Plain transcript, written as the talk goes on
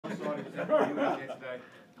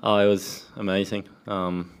Oh, it was amazing.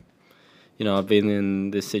 I've been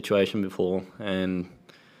in this situation before, and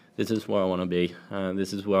this is where I want to be.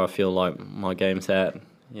 This is where I feel like my game's at.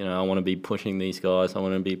 I want to be pushing these guys. I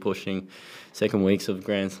want to be pushing second weeks of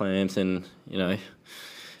Grand Slams and,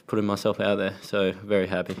 putting myself out there. So, very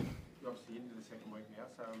happy. You're obviously into the second week now,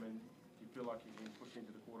 so, do you feel like you've been pushed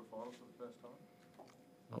into the quarterfinals for the first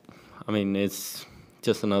time? It's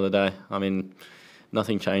just another day.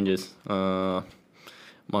 Nothing changes. My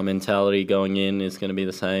mentality going in is going to be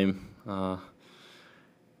the same. I'm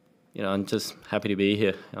just happy to be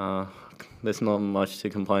here. There's not much to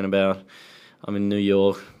complain about. I'm in New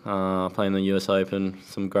York, playing the US Open,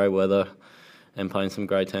 some great weather, and playing some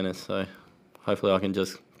great tennis. So hopefully I can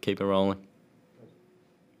just keep it rolling. I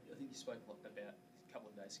think you spoke about a couple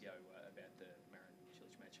of days ago about the Minaur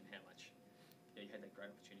match and how much you had that great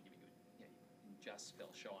opportunity, but you just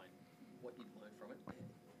fell shy. And what you've learned from it. Can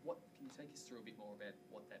you take us through a bit more about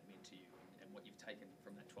what that meant to you and what you've taken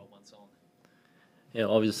from that 12 months on? Yeah,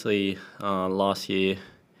 obviously last year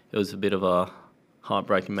it was a bit of a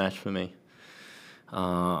heartbreaking match for me.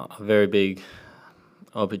 A very big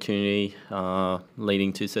opportunity,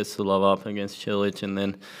 leading 2 sets to love up against Cilic, and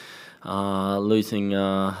then losing in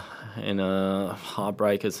a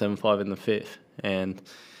heartbreaker 7-5 in the fifth. And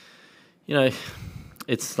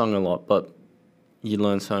it stung a lot, but you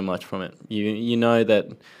learn so much from it. You know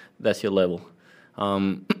that's your level.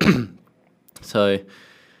 So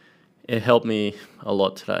it helped me a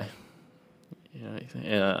lot today.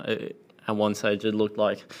 At one stage it looked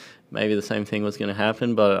like maybe the same thing was going to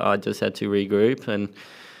happen, but I just had to regroup and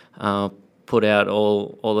put out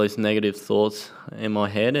all those negative thoughts in my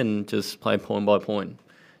head and just play point by point.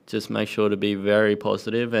 Just make sure to be very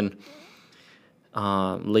positive and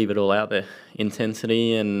leave it all out there.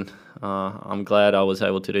 Intensity, and I'm glad I was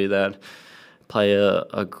able to do that. Play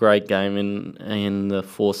a great game in the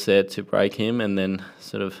fourth set to break him, and then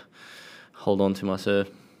sort of hold on to my serve.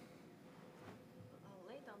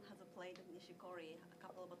 Leighton has played Nishikori a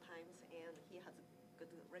couple of times, and he has a good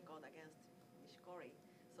record against Nishikori.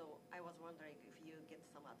 So I was wondering if you get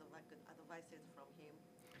some good advices from him.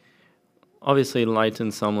 Obviously,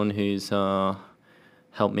 Leighton's someone who's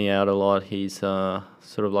helped me out a lot. He's sort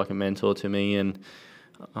of like a mentor to me, and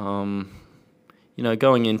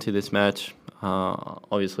going into this match,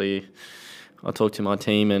 obviously I talked to my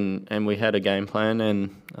team and we had a game plan,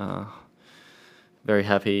 and very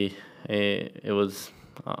happy I was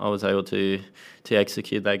able to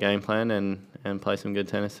execute that game plan and play some good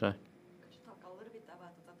tennis today. Could you talk a little bit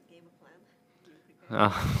about that game plan?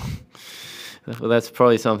 Well, that's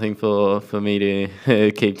probably something for me to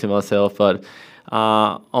keep to myself, but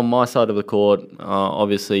on my side of the court,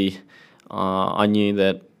 obviously I knew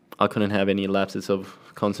that I couldn't have any lapses of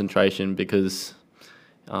concentration because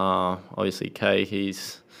obviously Kei,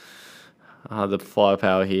 he's the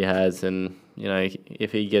firepower he has, and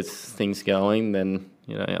if he gets things going, then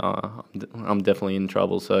I'm definitely in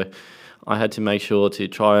trouble. So I had to make sure to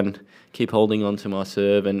try and keep holding on to my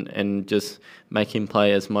serve and just make him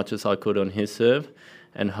play as much as I could on his serve,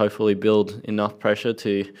 and hopefully build enough pressure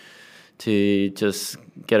to just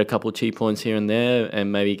get a couple of cheap points here and there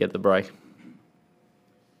and maybe get the break.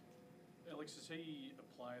 Alex, is he a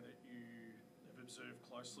player that you have observed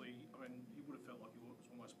closely? He would have felt like he was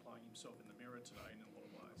almost playing himself in the mirror today in a lot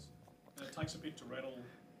of ways. And it takes a bit to rattle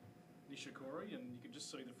Nishikori, and you can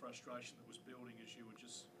just see the frustration that was building as you were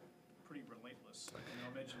just pretty relentless. I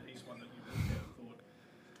imagine he's one that you looked at and thought,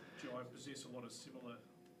 I possess a lot of similar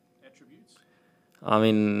attributes.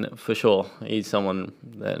 For sure, he's someone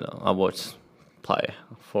that I watched play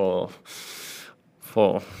for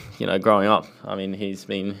growing up. He's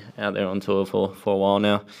been out there on tour for a while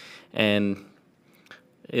now, and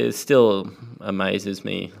it still amazes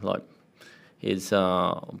me, like his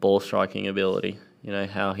ball striking ability.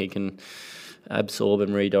 How he can absorb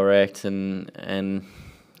and redirect and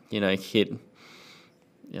hit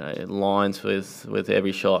lines with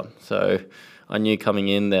every shot. So I knew coming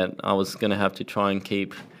in that I was going to have to try and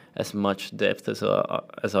keep as much depth as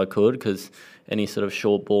I could, because any sort of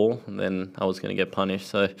short ball, then I was going to get punished.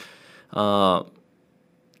 So, I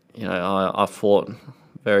fought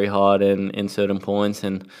very hard in certain points,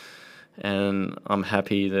 and I'm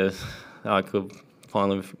happy that I could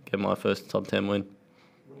finally get my first top 10 win.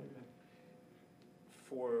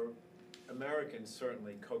 For Americans,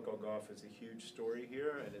 certainly Coco Gauff is a huge story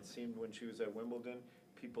here, and it seemed when she was at Wimbledon,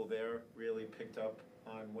 people there really picked up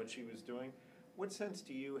on what she was doing. What sense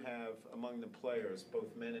do you have among the players,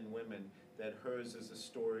 both men and women, that hers is a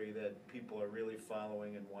story that people are really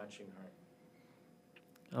following and watching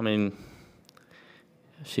her?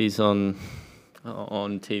 She's on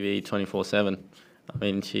on TV 24/7. I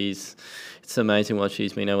mean, it's amazing what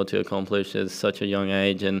she's been able to accomplish at such a young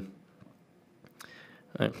age. And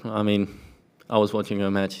I mean, I was watching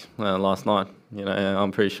her match last night. You know,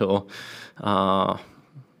 I'm pretty sure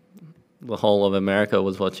the whole of America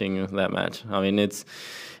was watching that match. I mean, it's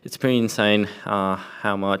pretty insane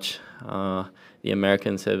how much the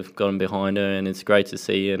Americans have gotten behind her, and it's great to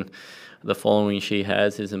see. And the following she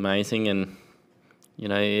has is amazing, and you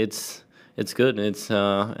know, it's good. It's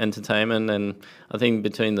entertainment, and I think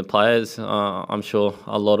between the players, I'm sure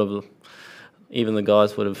a lot of even the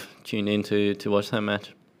guys would have tuned in to watch that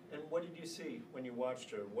match. And what did you see when you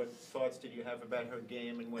watched her? What thoughts did you have about her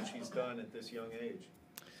game and what she's done at this young age?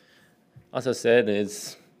 As I said,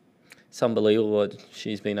 it's unbelievable what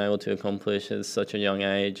she's been able to accomplish at such a young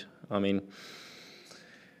age. I mean,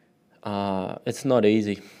 it's not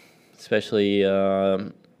easy, especially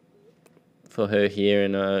for her here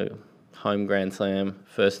in a home Grand Slam,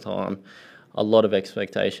 first time. A lot of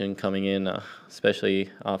expectation coming in, especially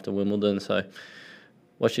after Wimbledon. So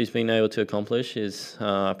what she's been able to accomplish is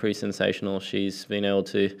pretty sensational. She's been able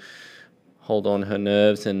to hold on her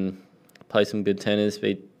nerves and play some good tennis,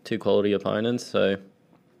 beat two quality opponents. So,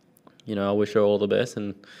 you know, I wish her all the best,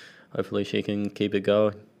 and hopefully she can keep it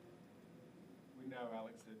going. We know,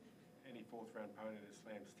 Alex, that any fourth-round opponent at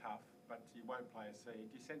Slam's tough, but you won't play a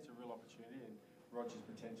seed. Do you sense a real opportunity, and Roger's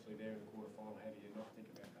potentially there in the quarterfinal? How do you not think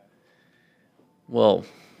about that? Well,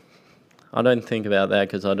 I don't think about that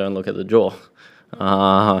because I don't look at the draw.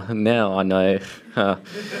 Now I know.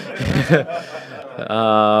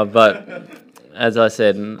 But as I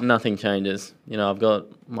said, nothing changes. You know, I've got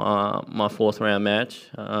my fourth round match,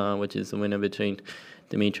 which is the winner between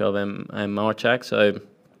Dimitrov and Marchak. So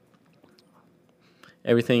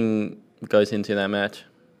everything goes into that match.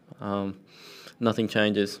 Nothing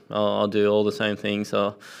changes. I'll do all the same things.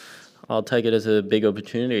 I'll take it as a big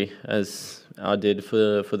opportunity, as I did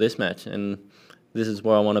for this match, and this is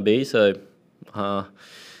where I want to be. So I'll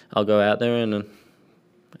go out there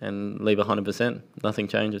and leave 100%. Nothing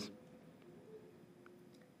changes.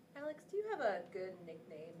 Alex, do you have a good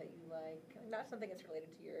nickname that you like? Not something that's related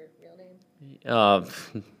to your real name.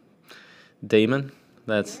 Demon.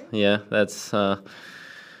 That's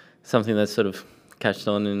something that's sort of catched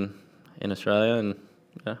on in Australia, and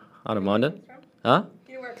yeah, I don't mind it. Huh?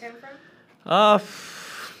 Do you know where it came from?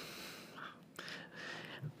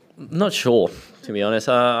 Not sure, to be honest.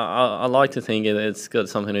 I like to think it's got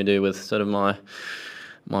something to do with sort of my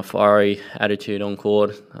fiery attitude on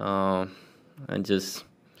court, and just,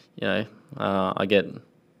 you know, I get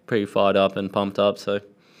pretty fired up and pumped up, so I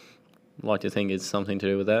like to think it's something to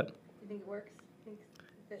do with that. You think it works? Think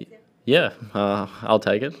it fits you? Yeah, I'll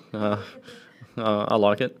take it. I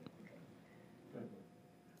like it.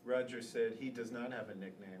 Roger said he does not have a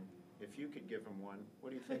nickname. If you could give him one, what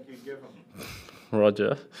do you think you'd give him?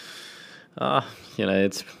 Roger. You know,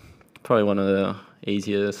 it's probably one of the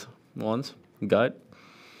easiest ones. GOAT.